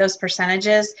of flipped those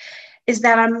percentages is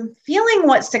that I'm feeling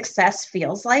what success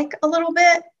feels like a little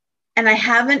bit. And I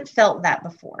haven't felt that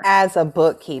before. As a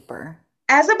bookkeeper.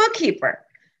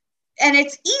 And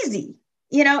it's easy,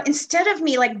 instead of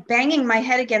me like banging my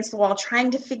head against the wall,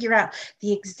 trying to figure out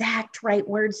the exact right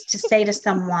words to say to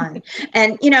someone.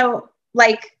 And,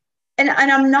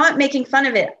 and I'm not making fun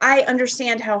of it. I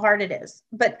understand how hard it is,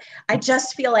 but I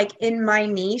just feel like in my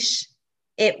niche,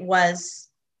 it was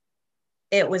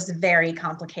very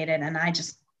complicated. And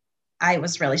I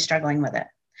was really struggling with it.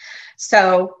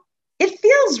 So it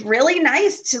feels really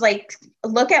nice to like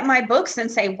look at my books and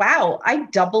say, wow, I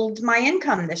doubled my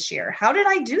income this year. How did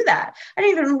I do that? I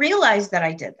didn't even realize that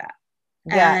I did that.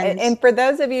 Yeah. And for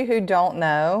those of you who don't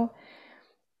know,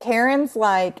 Karen's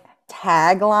like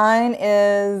tagline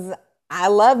is, I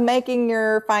love making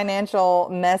your financial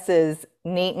messes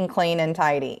neat and clean and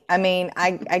tidy. I mean,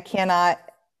 I cannot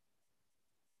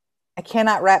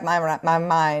wrap my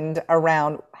mind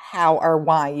around how or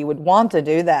why you would want to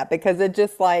do that, because it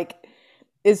just like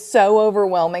is so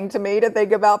overwhelming to me to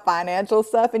think about financial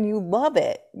stuff, and you love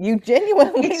it. You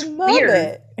genuinely love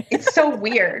it. It's so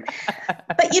weird.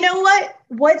 But you know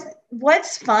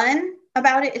what's fun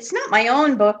about it? It's not my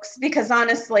own books, because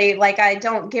honestly, like I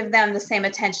don't give them the same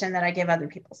attention that I give other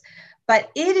people's.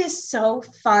 But it is so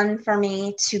fun for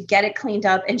me to get it cleaned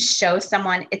up and show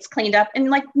someone it's cleaned up. And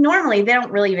like normally they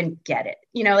don't really even get it.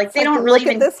 Like they don't really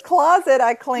look at this closet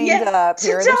I cleaned up.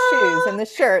 Here are the shoes and the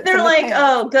shirts. They're like,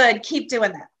 oh, good, keep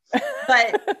doing that.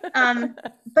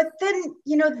 But then,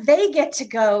 they get to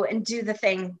go and do the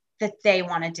thing that they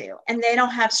want to do. And they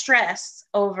don't have stress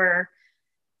over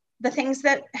the things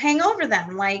that hang over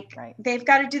them. Like they've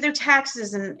got to do their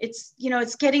taxes, and it's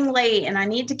getting late and I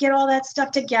need to get all that stuff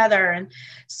together. And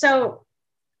so,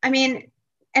 I mean,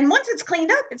 and once it's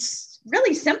cleaned up, it's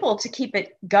really simple to keep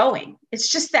it going. It's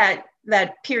just that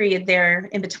period there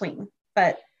in between.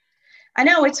 But I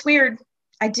know it's weird.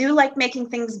 I do like making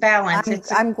things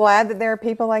balanced. I'm glad that there are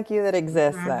people like you that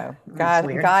exist, though.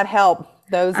 God help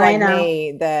those like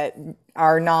me that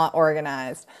are not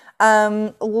organized.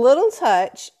 Little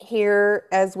touch here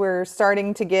as we're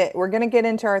going to get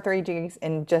into our 3Gs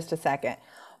in just a second.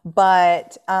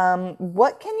 But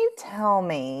what can you tell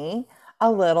me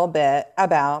a little bit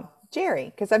about Jerry?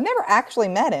 Because I've never actually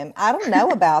met him. I don't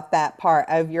know about that part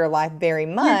of your life very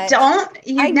much.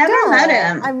 You've never met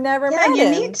him. I've never met him. You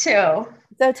need to.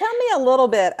 So tell me a little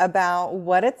bit about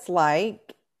what it's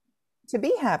like to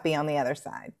be happy on the other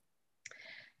side.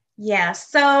 Yeah.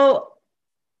 So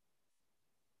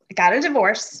I got a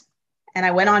divorce and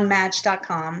I went on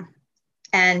Match.com,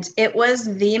 and it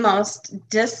was the most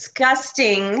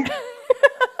disgusting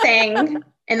thing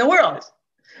in the world.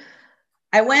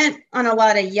 I went on a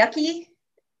lot of yucky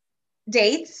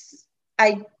dates.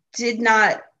 I did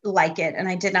not like it, and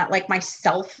I did not like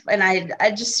myself, and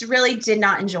I just really did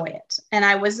not enjoy it. And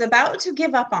I was about to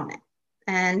give up on it.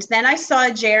 And then I saw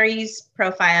Jerry's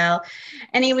profile,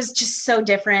 and he was just so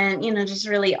different, just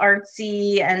really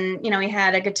artsy. And, he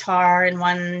had a guitar in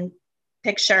one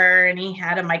picture, and he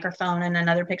had a microphone in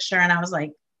another picture. And I was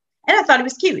like, and I thought he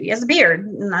was cute. He has a beard,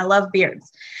 and I love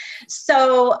beards.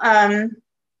 So,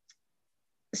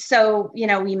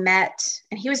 we met,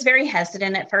 and he was very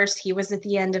hesitant at first. He was at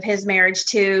the end of his marriage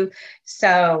too.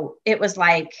 So it was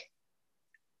like,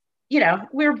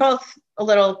 we were both a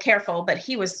little careful, but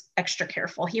he was extra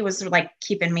careful. He was like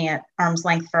keeping me at arm's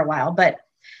length for a while. But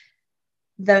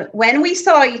when we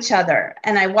saw each other,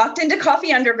 and I walked into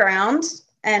Coffee Underground,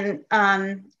 and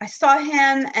I saw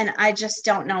him, and I just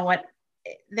don't know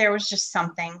there was just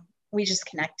something. We just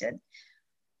connected.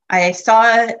 I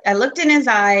looked in his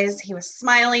eyes, he was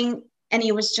smiling, and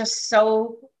he was just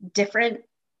so different.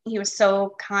 He was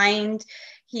so kind.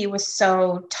 He was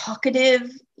so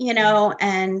talkative,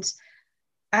 and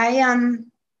I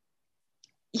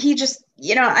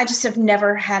just have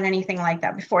never had anything like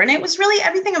that before. And it was really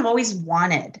everything I've always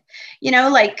wanted,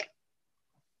 like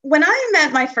when I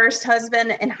met my first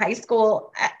husband in high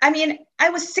school, I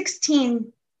was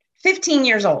 15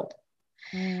 years old.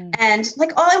 And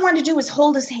like, all I wanted to do was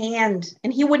hold his hand,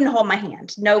 and he wouldn't hold my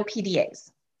hand, no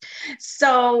PDAs.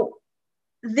 So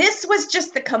this was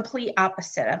just the complete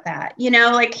opposite of that.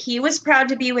 Like he was proud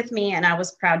to be with me, and I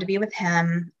was proud to be with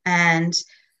him. And,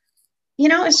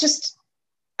 it's just,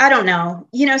 I don't know,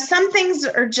 some things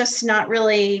are just not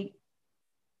really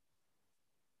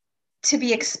to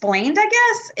be explained, I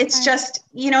guess. It's just,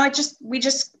 we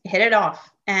just hit it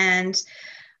off. And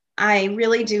I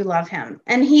really do love him,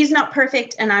 and he's not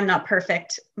perfect and I'm not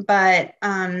perfect, but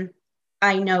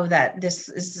I know that this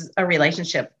is a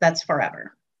relationship that's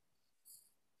forever.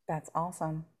 That's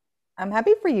awesome. I'm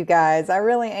happy for you guys. I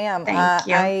really am. Thank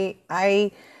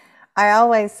you. I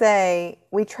always say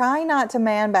we try not to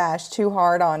man bash too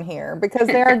hard on here because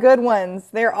there are good ones.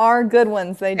 There are good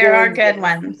ones. They do There are good exist.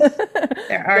 ones.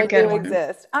 There are They good do ones.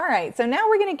 exist. All right. So now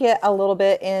we're going to get a little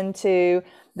bit into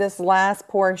this last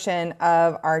portion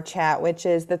of our chat, which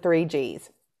is the three G's.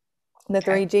 The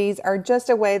three Okay. G's are just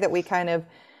a way that we kind of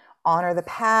honor the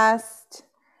past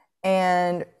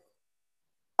and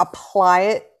apply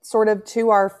it sort of to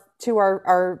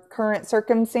our current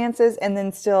circumstances, and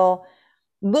then still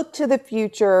look to the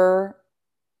future,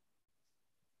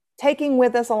 taking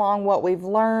with us along what we've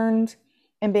learned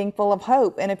and being full of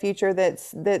hope in a future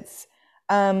that's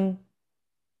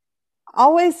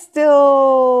always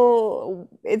still,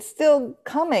 it's still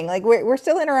coming. Like we're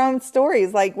still in our own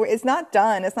stories. Like it's not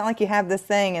done. It's not like you have this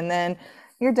thing and then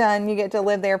you're done. You get to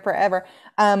live there forever.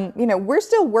 We're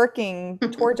still working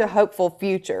towards a hopeful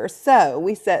future. So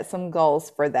we set some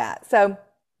goals for that. So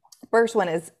first one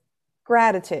is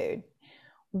gratitude.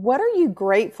 What are you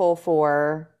grateful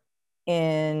for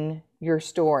in your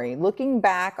story? Looking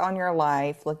back on your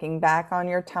life, looking back on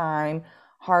your time,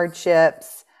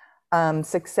 hardships,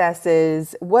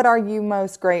 successes, what are you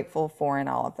most grateful for in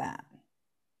all of that?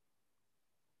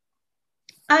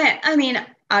 I mean,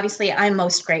 obviously I'm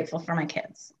most grateful for my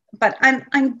kids, but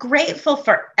I'm grateful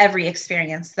for every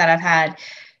experience that I've had,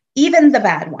 even the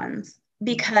bad ones,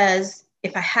 because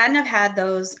if I hadn't have had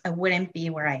those, I wouldn't be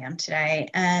where I am today.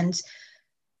 And,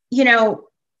 you know,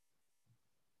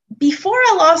 before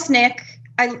I lost Nick,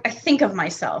 I think of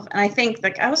myself and I think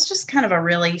like I was just kind of a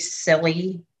really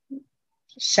silly,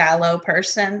 shallow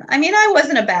person. I mean, I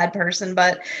wasn't a bad person,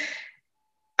 but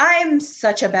I'm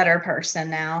such a better person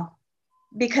now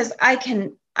because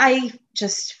I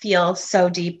just feel so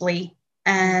deeply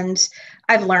and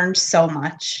I've learned so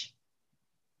much.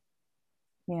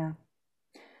 Yeah.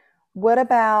 What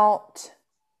about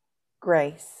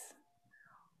grace?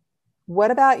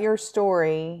 What about your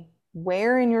story?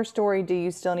 Where in your story do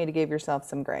you still need to give yourself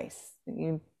some grace?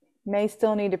 You may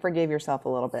still need to forgive yourself a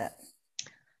little bit.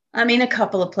 I mean, a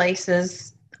couple of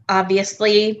places.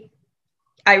 Obviously,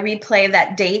 I replay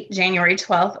that date, January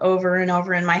 12th, over and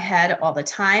over in my head all the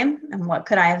time. And what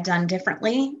could I have done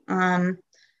differently? You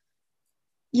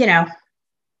know,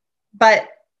 but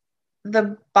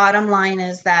the bottom line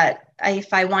is that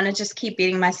if I want to just keep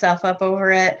beating myself up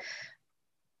over it,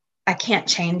 I can't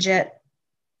change it.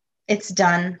 It's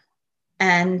done.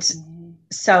 And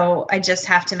so I just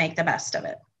have to make the best of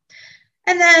it.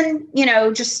 And then,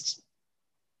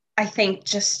 I think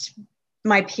just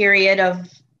my period of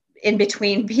in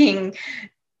between being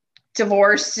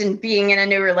divorced and being in a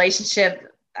new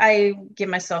relationship, I give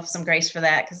myself some grace for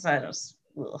that because I just,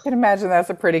 I can imagine that's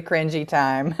a pretty cringy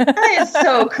time. it's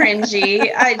so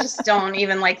cringy. I just don't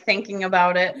even like thinking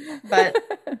about it. But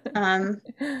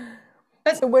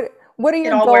so what are it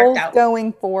your all worked goals out.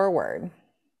 going forward?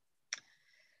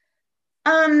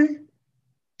 I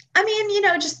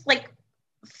mean, just like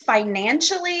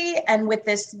financially and with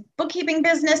this bookkeeping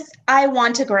business, I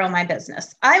want to grow my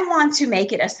business. I want to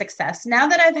make it a success. Now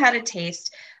that I've had a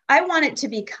taste, I want it to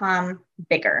become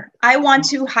bigger. I want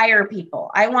to hire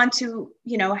people. I want to,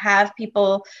 have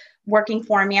people working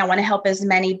for me. I want to help as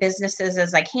many businesses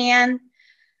as I can.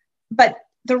 But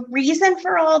the reason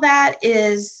for all that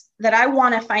is that I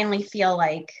want to finally feel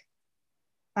like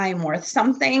I'm worth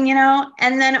something,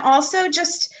 and then also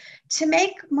just to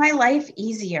make my life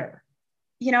easier.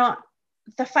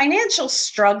 The financial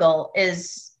struggle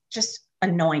is just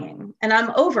annoying and I'm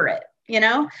over it,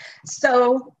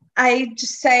 So I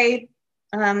just say,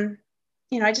 I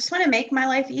just want to make my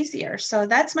life easier. So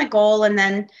that's my goal. And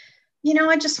then,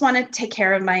 I just want to take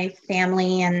care of my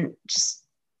family and just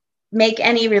make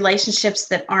any relationships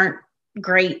that aren't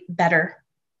great better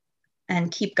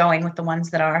and keep going with the ones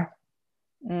that are.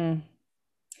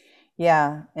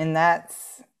 Yeah. And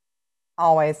that's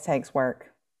always takes work.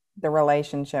 The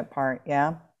relationship part.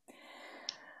 Yeah.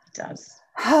 It does.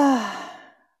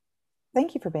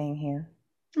 Thank you for being here.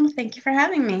 Well, thank you for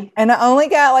having me. And I only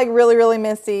got like really, really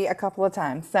misty a couple of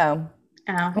times. So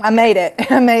Oh. I made it.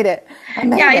 I made it.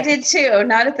 I did too.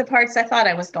 Not at the parts I thought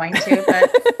I was going to,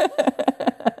 but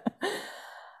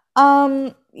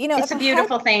it's a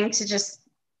beautiful thing to just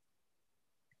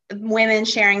women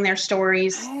sharing their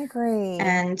stories. I agree.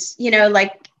 And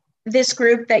like this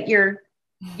group that you're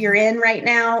in right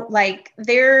now, like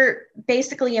they're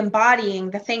basically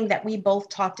embodying the thing that we both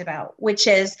talked about, which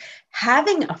is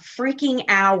having a freaking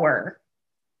hour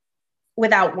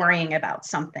without worrying about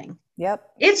something. Yep.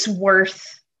 It's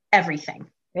worth everything.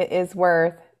 It is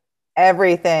worth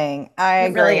everything. I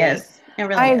agree. It really is. It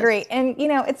really I agree. is. And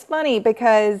it's funny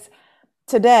because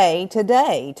today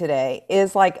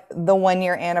is like the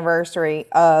 1-year anniversary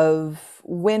of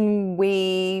when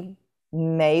we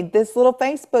made this little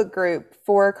Facebook group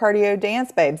for Cardio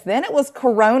Dance Babes. Then it was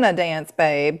Corona Dance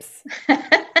Babes.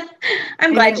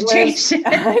 I'm glad you changed it.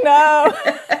 I know.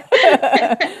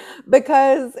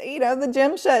 Because, the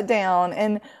gym shut down.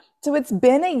 And so it's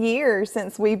been a year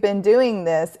since we've been doing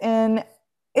this, and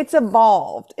it's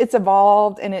evolved. It's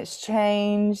evolved and it's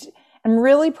changed. I'm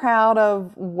really proud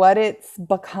of what it's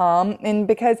become. And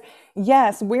because,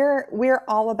 yes, we're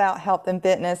all about health and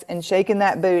fitness and shaking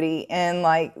that booty, and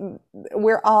like,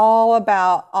 we're all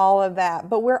about all of that.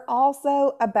 But we're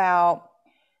also about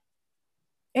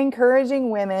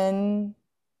encouraging women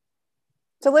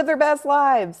to live their best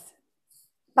lives,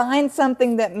 find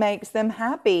something that makes them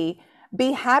happy,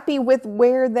 be happy with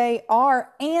where they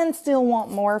are, and still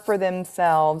want more for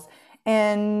themselves.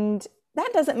 And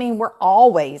that doesn't mean we're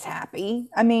always happy.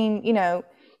 I mean,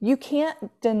 you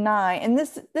can't deny, and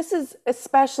this is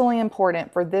especially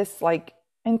important for this like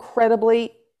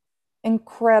incredibly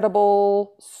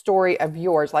incredible story of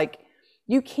yours. Like,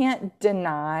 you can't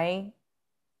deny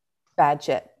bad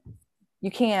shit.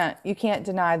 You can't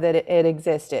deny that it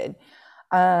existed.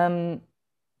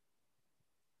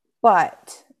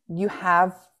 But you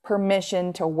have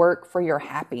permission to work for your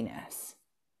happiness.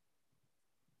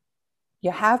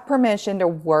 You have permission to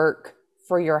work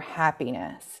for your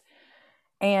happiness.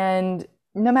 And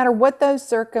no matter what those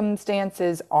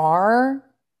circumstances are,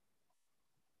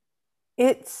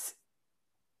 it's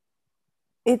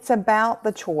about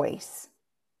the choice.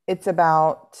 It's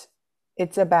about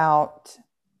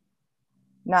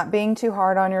not being too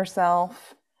hard on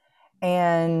yourself.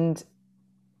 And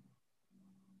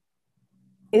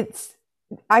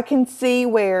I can see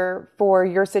where for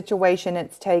your situation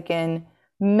it's taken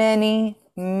many,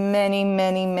 many,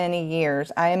 many, many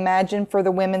years. I imagine for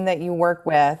the women that you work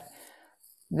with,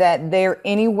 that they're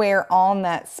anywhere on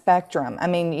that spectrum. I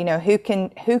mean, who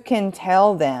can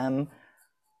tell them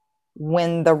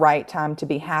when the right time to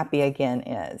be happy again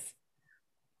is?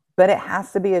 But it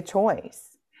has to be a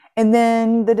choice. And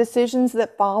then the decisions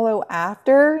that follow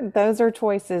after, those are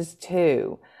choices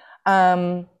too.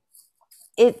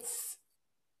 It's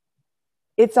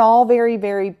all very,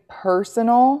 very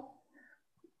personal,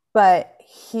 but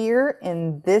here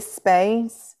in this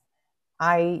space,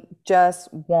 I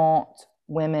just want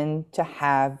women to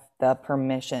have the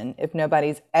permission. If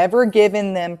nobody's ever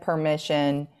given them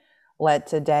permission, let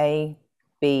today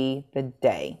be the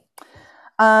day.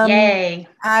 Yay.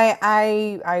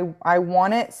 I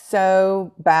want it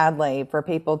so badly for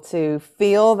people to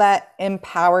feel that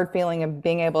empowered feeling of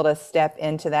being able to step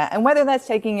into that. And whether that's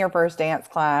taking your first dance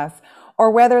class,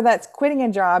 or whether that's quitting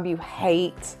a job you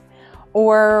hate,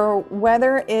 or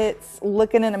whether it's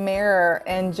looking in a mirror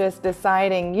and just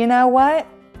deciding, you know what?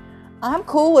 I'm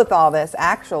cool with all this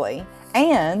actually.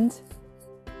 And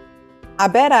I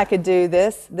bet I could do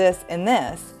this, this, and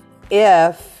this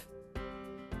if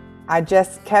I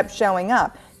just kept showing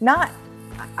up.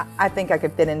 I think I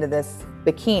could fit into this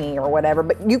bikini or whatever,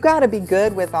 but you got to be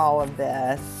good with all of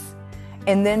this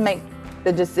and then make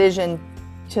the decision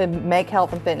to make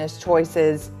health and fitness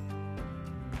choices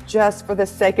just for the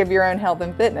sake of your own health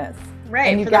and fitness. Right,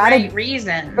 and you for the right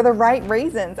reasons. For the right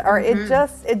reasons, or it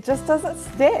just doesn't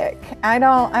stick. I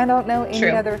don't know any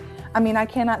other. I mean, I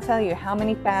cannot tell you how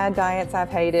many fad diets I've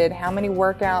hated, how many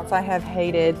workouts I have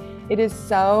hated. It is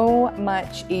so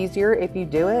much easier if you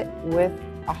do it with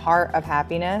a heart of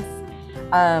happiness,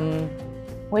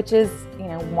 which is,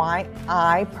 why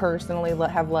I personally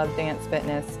have loved dance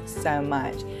fitness so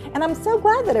much. And I'm so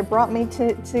glad that it brought me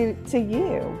to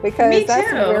you, because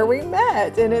that's where we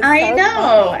met. And it's I so know.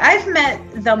 funny. I've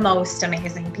met the most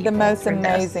amazing people. The most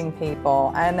amazing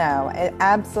people. I know.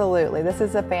 Absolutely. This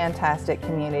is a fantastic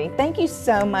community. Thank you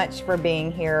so much for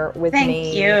being here with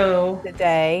me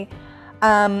today.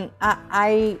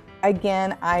 I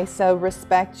so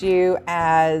respect you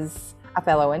as a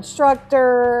fellow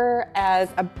instructor, as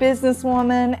a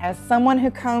businesswoman, as someone who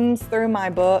combs through my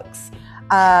books.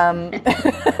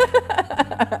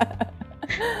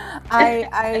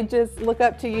 I just look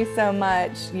up to you so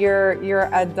much. You're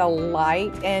a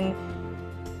delight. And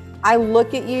I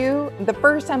look at you, the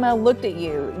first time I looked at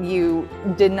you, you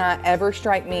did not ever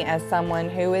strike me as someone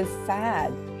who is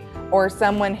sad or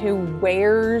someone who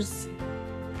wears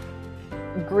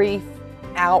grief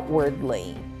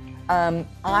outwardly.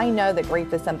 I know that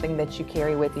grief is something that you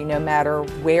carry with you no matter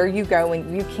where you go,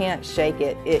 and you can't shake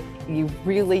it. You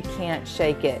really can't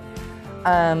shake it.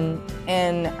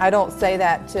 And I don't say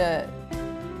that to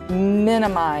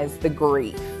minimize the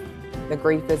grief. The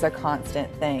grief is a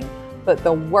constant thing, but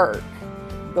the work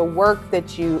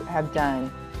that you have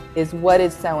done is what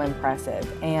is so impressive.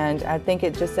 And I think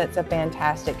it just sets a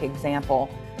fantastic example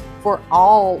for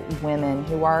all women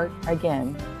who are,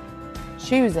 again,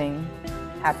 choosing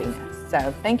happiness.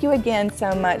 So thank you again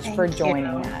so much for joining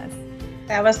us.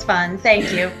 That was fun.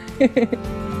 Thank you.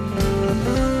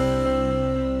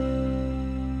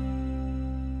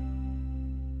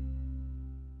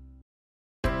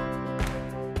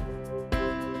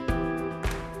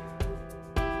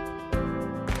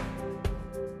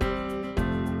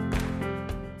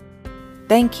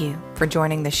 Thank you for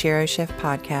joining the Shero Shift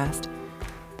podcast.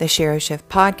 The Shero Shift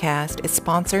podcast is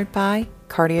sponsored by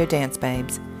Cardio Dance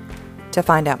Babes. To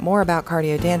find out more about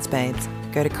Cardio Dance Babes,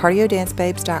 go to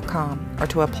cardiodancebabes.com, or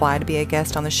to apply to be a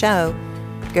guest on the show,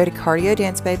 go to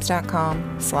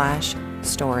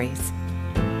cardiodancebabes.com/stories.